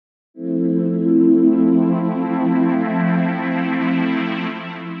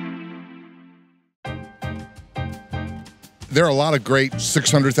There are a lot of great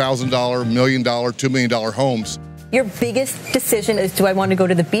 $600,000, $1 million, $2 million homes. Your biggest decision is, do I want to go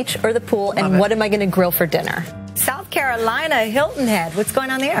to the beach or the pool, and what am I going to grill for dinner? South Carolina, Hilton Head. What's going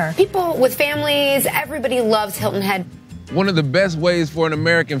on there? People with families, everybody loves Hilton Head. One of the best ways for an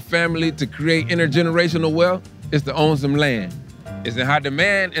American family to create intergenerational wealth is to own some land. It's in high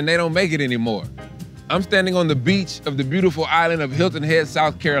demand, and they don't make it anymore. I'm standing on the beach of the beautiful island of Hilton Head,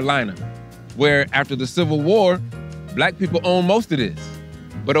 South Carolina, where after the Civil War, Black people owned most of this.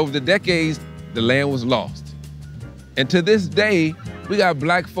 But over the decades, the land was lost. And to this day, we got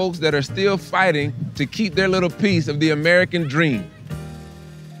Black folks that are still fighting to keep their little piece of the American dream.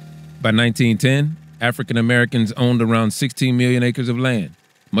 By 1910, African Americans owned around 16 million acres of land,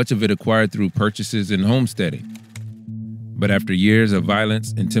 much of it acquired through purchases and homesteading. But after years of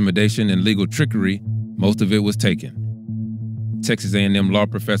violence, intimidation, and legal trickery, most of it was taken. Texas A&M law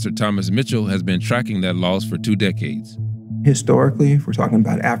professor Thomas Mitchell has been tracking that loss for 2 decades. Historically, if we're talking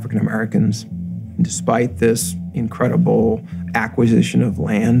about African Americans, despite this incredible acquisition of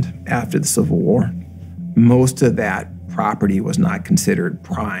land after the Civil War, most of that property was not considered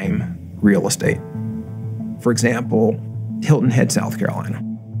prime real estate. For example, Hilton Head, South Carolina.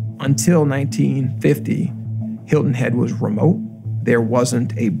 Until 1950, Hilton Head was remote. There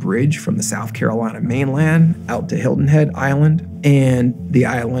wasn't a bridge from the South Carolina mainland out to Hilton Head Island, and the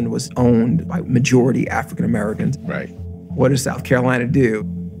island was owned by majority African Americans. Right. What does South Carolina do?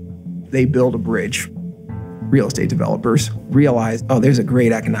 They build a bridge. Real estate developers realize, oh, there's a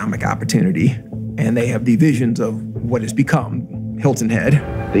great economic opportunity, and they have divisions of what has become Hilton Head.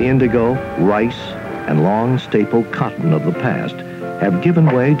 The indigo, rice, and long staple cotton of the past have given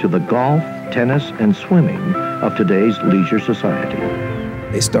way to the golf, tennis, and swimming of today's leisure society.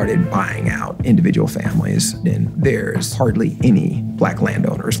 They started buying out individual families, and there's hardly any Black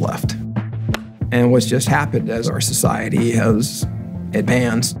landowners left. And what's just happened as our society has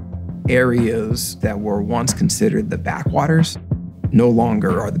advanced, areas that were once considered the backwaters no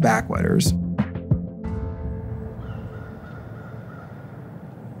longer are the backwaters.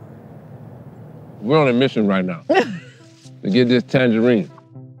 We're on a mission right now to get this tangerine.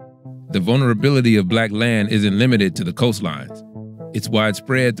 The vulnerability of Black land isn't limited to the coastlines. It's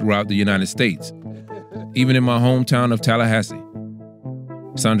widespread throughout the United States, even in my hometown of Tallahassee.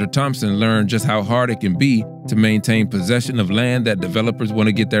 Sandra Thompson learned just how hard it can be to maintain possession of land that developers want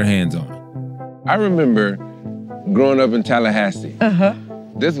to get their hands on. I remember growing up in Tallahassee.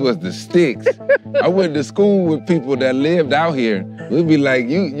 This was the sticks. I went to school with people that lived out here. We'd be like,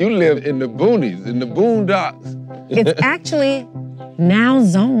 you live in the boonies, in the boondocks. It's actually now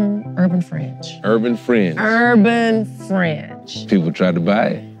zoned urban fringe. Urban fringe. Urban fringe. People try to buy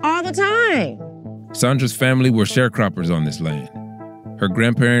it. All the time. Sandra's family were sharecroppers on this land. Her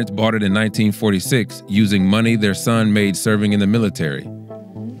grandparents bought it in 1946 using money their son made serving in the military.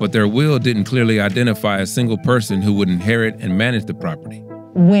 But their will didn't clearly identify a single person who would inherit and manage the property.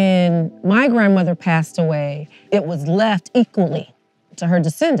 When my grandmother passed away, it was left equally to her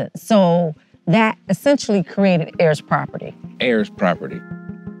descendants. So that essentially created heirs property. Heirs property.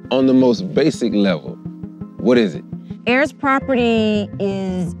 On the most basic level, what is it? Heirs property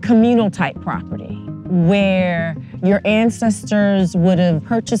is communal type property, where your ancestors would have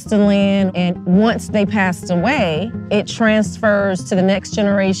purchased the land, and once they passed away, it transfers to the next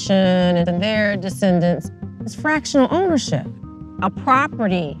generation and their descendants. It's fractional ownership. A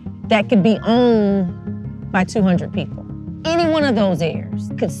property that could be owned by 200 people. Any one of those heirs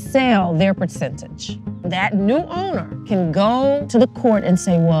could sell their percentage. That new owner can go to the court and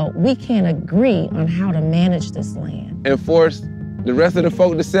say, well, we can't agree on how to manage this land. And force the rest of the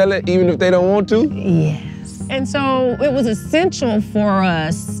folk to sell it, even if they don't want to? Yes. And so it was essential for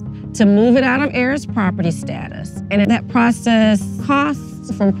us to move it out of heirs property status. And that process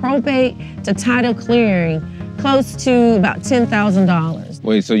costs from probate to title clearing close to about $10,000.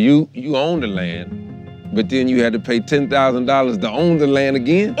 Wait, so you own the land, but then you had to pay $10,000 to own the land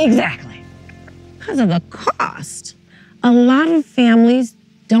again? Exactly. Because of the cost, a lot of families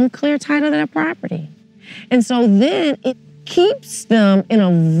don't clear title to their property. And so then it keeps them in a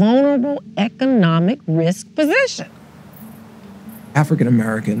vulnerable economic risk position. African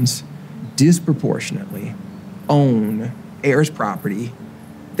Americans disproportionately own heirs property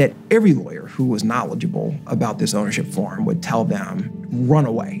that every lawyer who was knowledgeable about this ownership form would tell them, run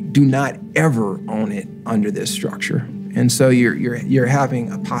away. Do not ever own it under this structure. And so you're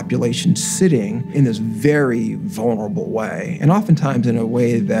having a population sitting in this very vulnerable way, and oftentimes in a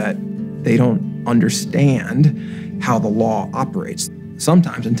way that they don't understand how the law operates,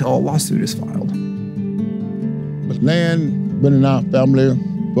 sometimes until a lawsuit is filed. But land been in our family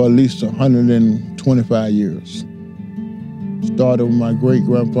for at least 125 years. started with my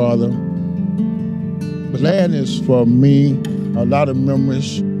great-grandfather. The land is, for me, a lot of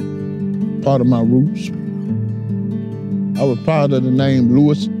memories, part of my roots. I was proud of the name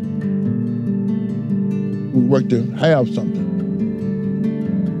Lewis. We worked to have something.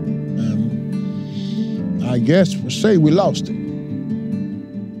 And I guess, per se, we lost it.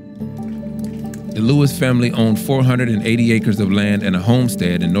 The Lewis family owned 480 acres of land and a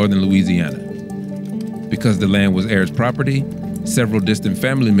homestead in northern Louisiana. Because the land was heirs' property, several distant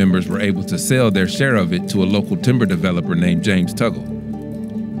family members were able to sell their share of it to a local timber developer named James Tuggle.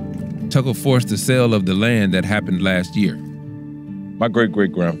 Tuggle forced the sale of the land that happened last year. My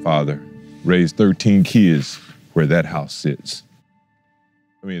great-great-grandfather raised 13 kids where that house sits.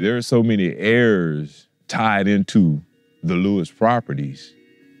 I mean, there are so many heirs tied into the Lewis properties.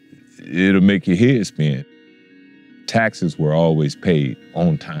 It'll make your head spin. Taxes were always paid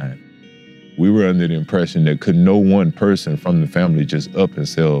on time. We were under the impression that could no one person from the family just up and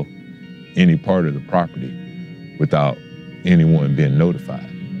sell any part of the property without anyone being notified.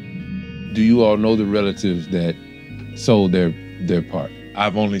 Do you all know the relatives that sold their part?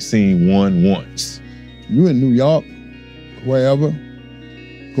 I've only seen one once. You in New York, wherever,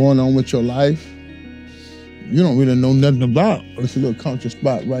 going on with your life, you don't really know nothing about this little country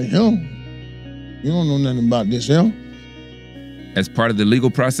spot right here. You don't know nothing about this here. As part of the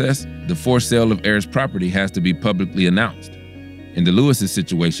legal process, the forced sale of heirs' property has to be publicly announced. In the Lewis's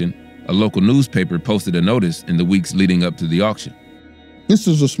situation, a local newspaper posted a notice in the weeks leading up to the auction. This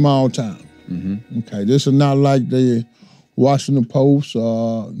is a small town. Okay, this is not like the Washington Post,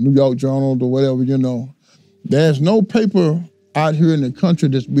 New York Journal, or whatever, you know. There's no paper out here in the country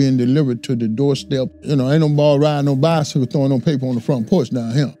that's being delivered to the doorstep. You know, ain't no ball riding no bicycle throwing no paper on the front porch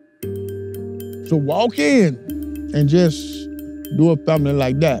down here. So walk in and just do a family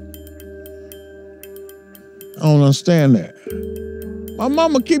like that. I don't understand that. My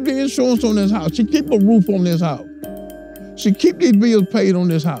mama keep the insurance on this house. She keep a roof on this house. She keep these bills paid on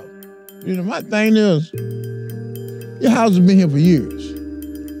this house. You know, my thing is, your house has been here for years.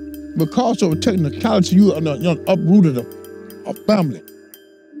 Because of a technicality, you uprooted a family.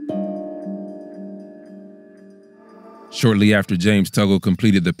 Shortly after James Tuggle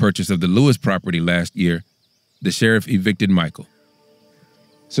completed the purchase of the Lewis property last year, the sheriff evicted Michael.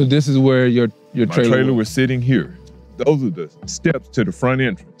 So this is where your trailer was sitting here. Those are the steps to the front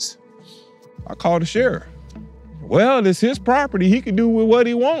entrance. I called the sheriff. Well, it's his property. He can do with what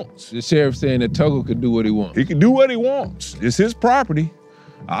he wants. The sheriff saying that Tuggle could do what he wants. He can do what he wants. It's his property.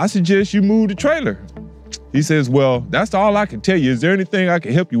 I suggest you move the trailer. He says, well, that's all I can tell you. Is there anything I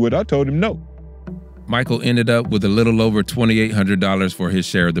can help you with? I told him no. Michael ended up with a little over $2,800 for his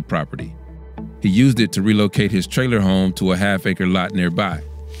share of the property. He used it to relocate his trailer home to a half-acre lot nearby.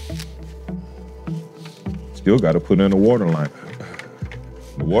 Still got to put in a water line.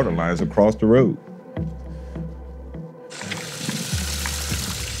 The water line's across the road.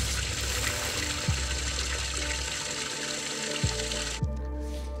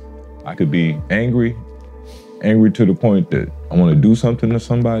 I could be angry to the point that I want to do something to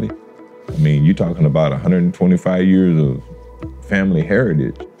somebody. I mean, you're talking about 125 years of family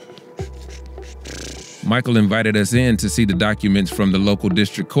heritage. Michael invited us in to see the documents from the local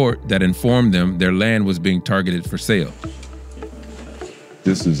district court that informed them their land was being targeted for sale.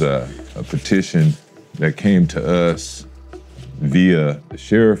 This is a petition that came to us via the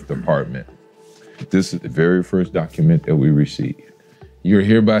sheriff department. This is the very first document that we received. You're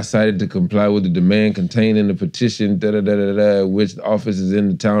hereby cited to comply with the demand contained in the petition, which office is in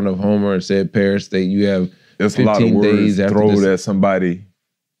the town of Homer, said parish, state. You have There's 15 a lot of words days after thrown this. at somebody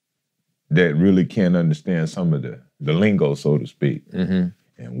that really can't understand some of the lingo, so to speak. And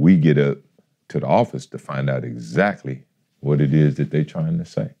we get up to the office to find out exactly what it is that they're trying to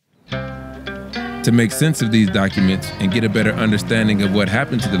say. To make sense of these documents and get a better understanding of what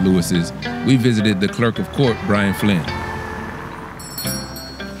happened to the Lewises, we visited the clerk of court, Brian Flynn.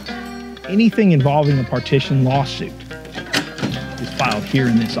 Anything involving a partition lawsuit is filed here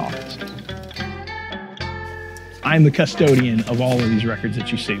in this office. I'm the custodian of all of these records that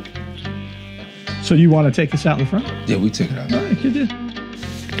you see. So you want to take this out in the front? Yeah, we take it out. All right, good deal.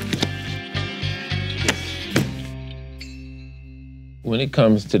 When it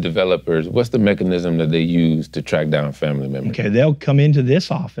comes to developers, what's the mechanism that they use to track down family members? Okay, they'll come into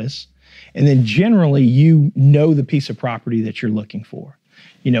this office, and then generally you know the piece of property that you're looking for.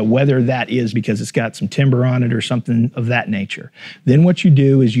 whether that is because it's got some timber on it or something of that nature. Then what you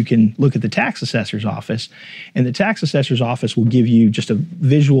do is you can look at the tax assessor's office, and the tax assessor's office will give you just a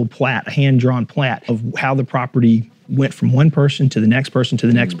visual plat, a hand-drawn plat of how the property went from one person to the next person to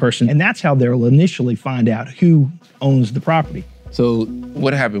the next person, and that's how they'll initially find out who owns the property. So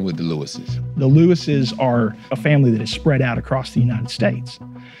what happened with the Lewises? The Lewises are a family that is spread out across the United States.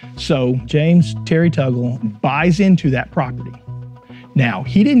 So James Terry Tuggle buys into that property. Now,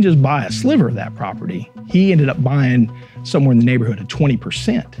 he didn't just buy a sliver of that property. He ended up buying somewhere in the neighborhood of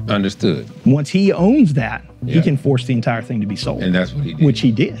 20%. Understood. Once he owns that, he can force the entire thing to be sold. And that's what he did. Which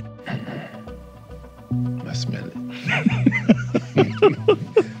he did. I smell it.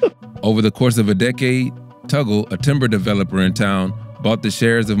 Over the course of a decade, Tuggle, a timber developer in town, bought the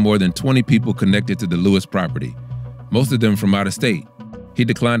shares of more than 20 people connected to the Lewis property, most of them from out of state. He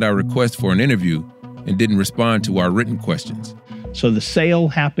declined our request for an interview and didn't respond to our written questions. So the sale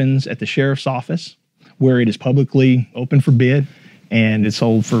happens at the sheriff's office, where it is publicly open for bid, and it's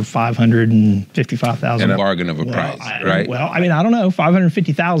sold for $555,000. And a bargain of a price, right? Well, I mean, I don't know,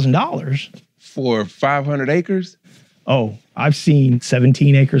 $550,000. For 500 acres? Oh, I've seen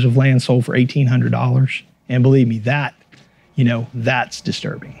 17 acres of land sold for $1,800. And believe me, that's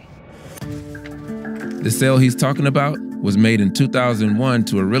disturbing. The sale he's talking about was made in 2001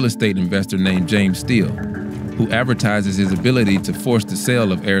 to a real estate investor named James Steele, who advertises his ability to force the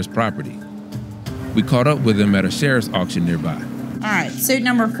sale of heirs' property. We caught up with him at a sheriff's auction nearby. All right, suit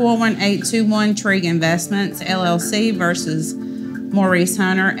number 41821, Trig Investments, LLC versus Maurice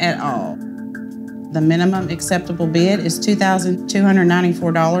Hunter et al. The minimum acceptable bid is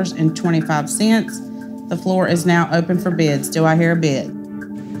 $2,294.25. The floor is now open for bids. Do I hear a bid?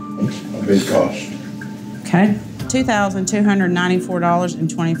 A bid cost. Okay,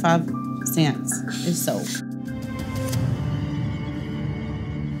 $2,294.25 is sold.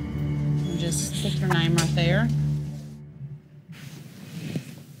 Just put your name right there.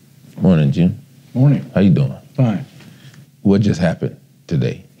 Morning, Jim. Morning. How you doing? Fine. What just happened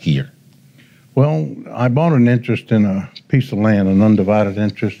today here? Well, I bought an interest in a piece of land, an undivided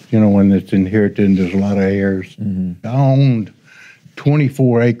interest. When it's inherited and there's a lot of heirs. Mm-hmm. I owned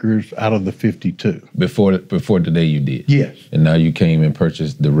 24 acres out of the 52. Before today you did? Yes. And now you came and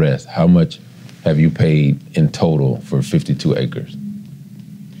purchased the rest. How much have you paid in total for 52 acres?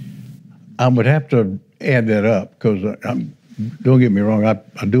 I would have to add that up because, don't get me wrong, I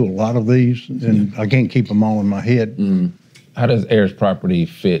do a lot of these and I can't keep them all in my head. Mm-hmm. How does heirs property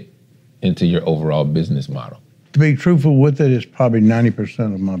fit into your overall business model? To be truthful with it, it's probably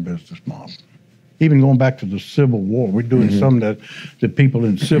 90% of my business model. Even going back to the Civil War, we're doing some that the people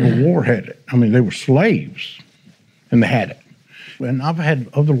in the Civil War had it. I mean, they were slaves, and they had it. And I've had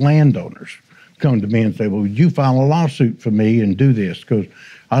other landowners come to me and say, well, would you file a lawsuit for me and do this? Because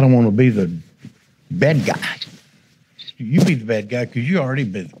I don't want to be the bad guy. You be the bad guy because you already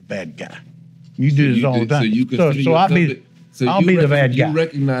been the bad guy. You do this all the time. I'll be the bad guy. You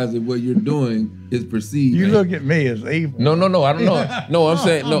recognize that what you're doing is perceived. You look at me as evil. No, I don't know. No, I'm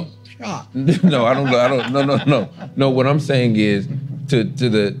saying no. No, I don't. No. What I'm saying is, to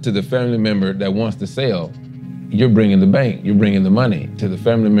the family member that wants to sell, you're bringing the bank, you're bringing the money. To the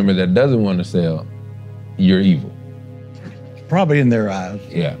family member that doesn't want to sell, you're evil. Probably in their eyes.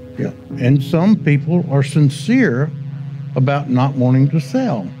 Yeah. And some people are sincere about not wanting to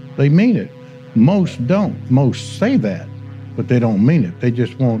sell. They mean it. Most don't. Most say that, but they don't mean it. They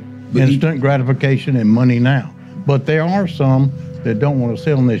just want instant gratification and money now. But there are some that don't want to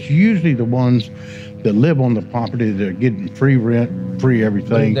sell, and it's usually the ones that live on the property that are getting free rent, free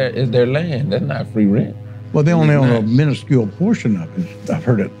everything. It's their land. That's not free rent. Well, they only own a minuscule portion of it. I've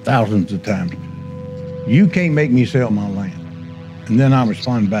heard it thousands of times. You can't make me sell my land. And then I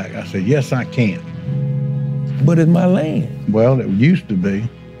respond back. I say, yes, I can. But it's my land. Well, it used to be.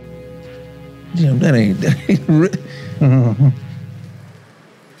 Jim, that ain't real.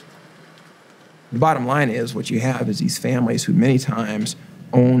 The bottom line is what you have is these families who many times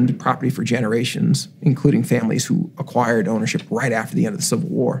owned property for generations, including families who acquired ownership right after the end of the Civil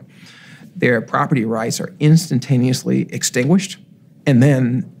War. Their property rights are instantaneously extinguished, and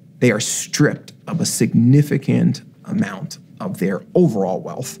then they are stripped of a significant amount of their overall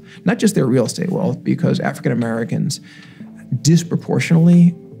wealth, not just their real estate wealth, because African Americans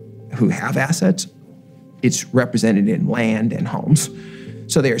disproportionately who have assets, it's represented in land and homes.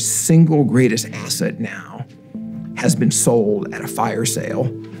 So their single greatest asset now has been sold at a fire sale,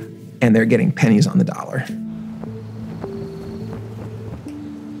 and they're getting pennies on the dollar.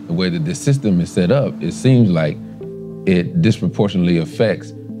 The way that this system is set up, it seems like it disproportionately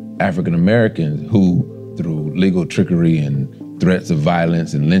affects African Americans who, through legal trickery and threats of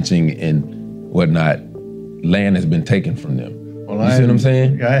violence and lynching and whatnot, land has been taken from them. Well, You see what I'm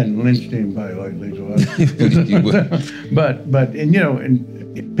saying? I hadn't lynched anybody lately, so but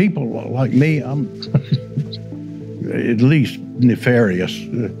and people like me, I'm at least nefarious.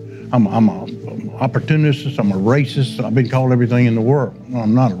 I'm an opportunist. I'm a racist. I've been called everything in the world. No,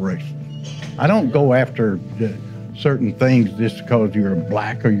 I'm not a racist. I don't go after certain things just because you're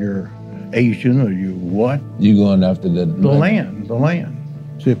black or you're Asian or you what. You going after the land.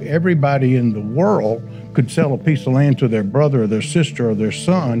 So if everybody in the world could sell a piece of land to their brother or their sister or their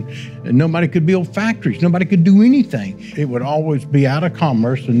son, and nobody could build factories, nobody could do anything. It would always be out of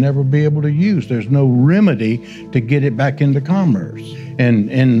commerce and never be able to use. There's no remedy to get it back into commerce. And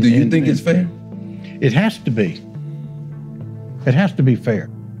do you think it's fair? It has to be. It has to be fair.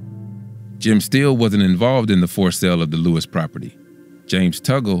 Jim Steele wasn't involved in the forced sale of the Lewis property. James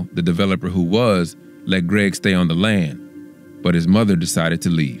Tuggle, the developer who was, let Greg stay on the land, but his mother decided to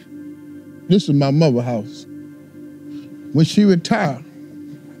leave. This is my mother's house. When she retired,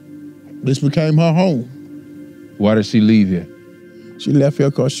 this became her home. Why did she leave here? She left here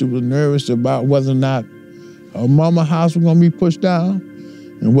because she was nervous about whether or not her mama's house was going to be pushed down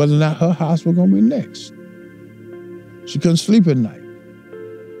and whether or not her house was going to be next. She couldn't sleep at night.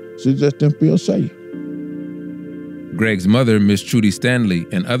 She just didn't feel safe. Greg's mother, Miss Trudy Stanley,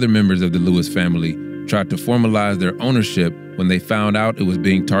 and other members of the Lewis family tried to formalize their ownership when they found out it was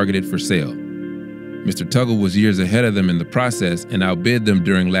being targeted for sale. Mr. Tuggle was years ahead of them in the process and outbid them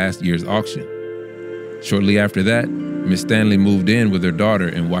during last year's auction. Shortly after that, Miss Stanley moved in with her daughter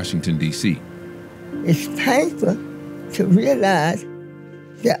in Washington, D.C. It's painful to realize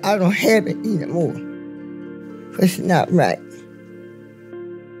that I don't have it anymore. It's not right.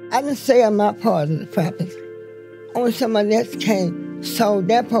 I didn't sell my part of the property. Only somebody else came, sold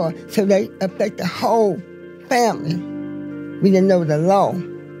their part, so they affect the whole family. We didn't know the law,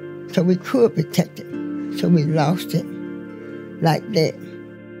 so we could protect it. So we lost it like that.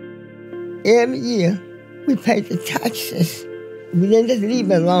 Every year, we paid the taxes. We didn't just leave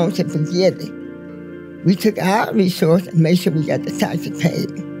it alone to forget it. We took our resources and made sure we got the taxes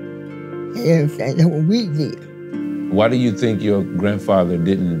paid. Everything, that's what we did. Why do you think your grandfather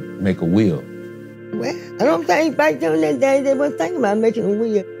didn't make a will? Well, I don't think back during that day they were thinking about making a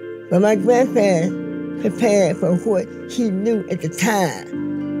will. But my grandparents prepared for what he knew at the time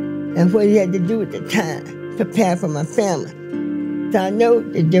and what he had to do at the time, prepare for my family. So I know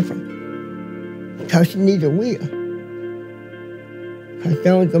the difference because you need a will. Because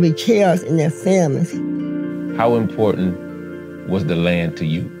there's going to be chaos in their families. How important was the land to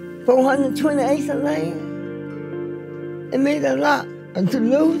you? 420 acres of land. It means a lot. And to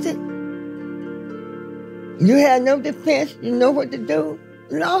lose it, you had no defense, you know what to do,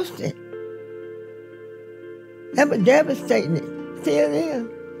 lost it. That was devastating. It still is.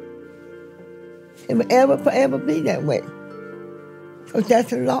 It will ever, forever be that way. Because that's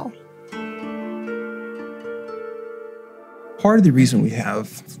the law. Part of the reason we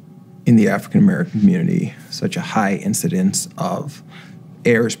have in the African American community such a high incidence of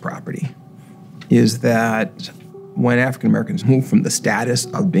heirs property is that when African Americans moved from the status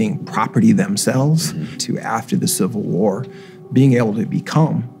of being property themselves to after the Civil War, being able to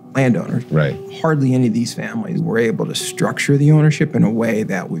become landowners, right. Hardly any of these families were able to structure the ownership in a way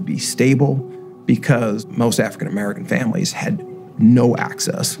that would be stable because most African American families had no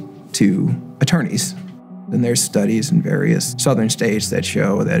access to attorneys. And there's studies in various southern states that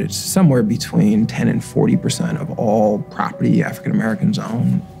show that it's somewhere between 10 and 40% of all property African Americans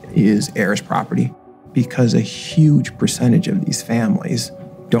own is heirs property, because a huge percentage of these families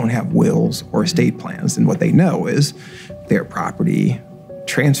don't have wills or estate plans. And what they know is their property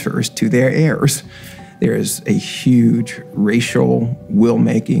transfers to their heirs. There's a huge racial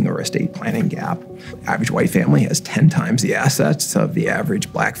will-making or estate planning gap. Average white family has 10 times the assets of the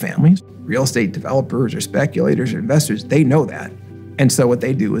average black families. Real estate developers or speculators or investors, they know that. And so what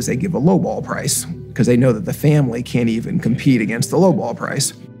they do is they give a lowball price because they know that the family can't even compete against the lowball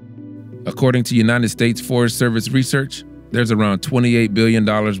price. According to United States Forest Service research, there's around $28 billion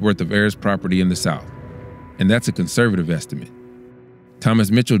worth of heirs property in the South, and that's a conservative estimate.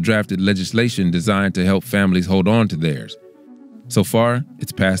 Thomas Mitchell drafted legislation designed to help families hold on to theirs. So far,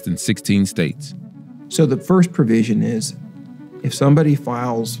 it's passed in 16 states. So the first provision is if somebody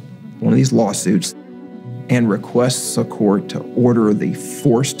files one of these lawsuits and requests a court to order the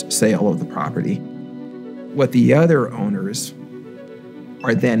forced sale of the property, what the other owners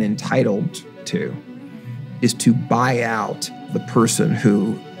are then entitled to is to buy out the person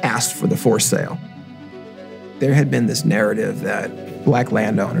who asked for the forced sale. There had been this narrative that black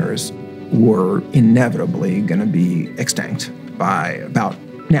landowners were inevitably going to be extinct by about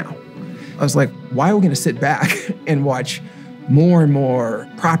now. I was like, why are we going to sit back and watch more and more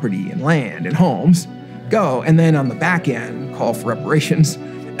property and land and homes go, and then on the back end call for reparations,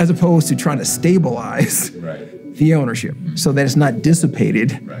 as opposed to trying to stabilize the ownership so that it's not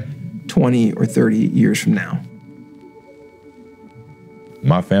dissipated 20 or 30 years from now.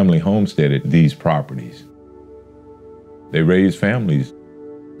 My family homesteaded these properties. They raised families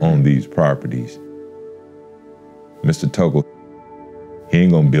on these properties. Mr. Tuggle, he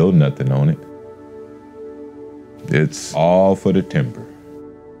ain't gonna build nothing on it. It's all for the timber.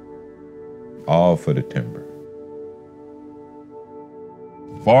 All for the timber.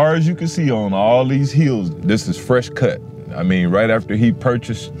 Far as you can see on all these hills, this is fresh cut. I mean, right after he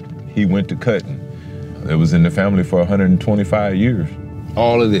purchased, he went to cutting. It was in the family for 125 years.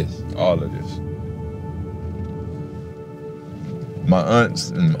 All of this? All of this. My aunts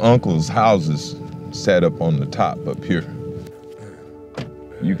and uncles' houses sat up on the top up here.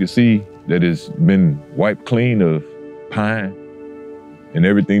 You can see that it's been wiped clean of pine, and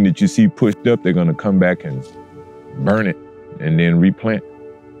everything that you see pushed up, they're gonna come back and burn it and then replant.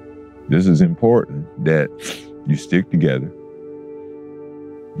 This is important that you stick together,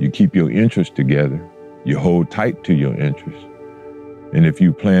 you keep your interests together, you hold tight to your interests, and if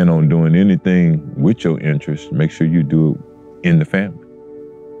you plan on doing anything with your interests, make sure you do it in the family.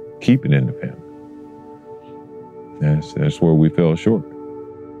 Keep it in the family. That's where we fell short.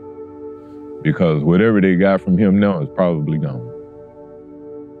 Because whatever they got from him now is probably gone.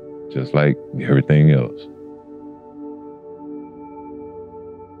 Just like everything else.